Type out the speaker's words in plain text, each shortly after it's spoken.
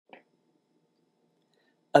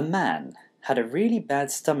A man had a really bad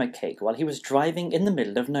stomachache while he was driving in the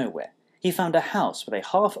middle of nowhere. He found a house with a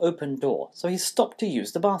half-open door, so he stopped to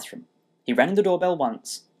use the bathroom. He rang the doorbell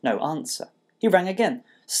once, no answer. He rang again,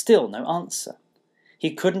 still no answer.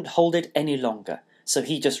 He couldn't hold it any longer, so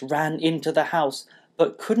he just ran into the house,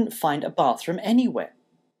 but couldn't find a bathroom anywhere.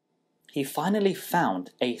 He finally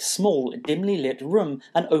found a small, dimly lit room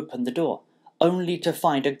and opened the door, only to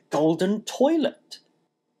find a golden toilet.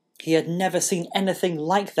 He had never seen anything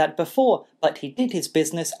like that before, but he did his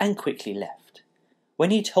business and quickly left.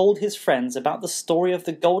 When he told his friends about the story of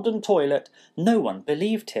the golden toilet, no one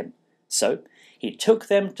believed him, so he took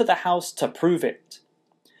them to the house to prove it.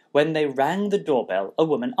 When they rang the doorbell, a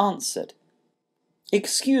woman answered.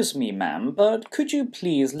 "Excuse me, ma'am, but could you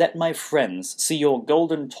please let my friends see your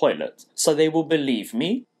golden toilet so they will believe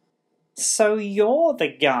me?" "So you're the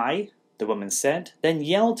guy," the woman said, then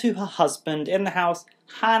yelled to her husband in the house,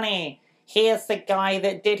 "Honey, here's the guy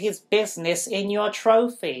that did his business in your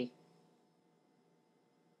trophy."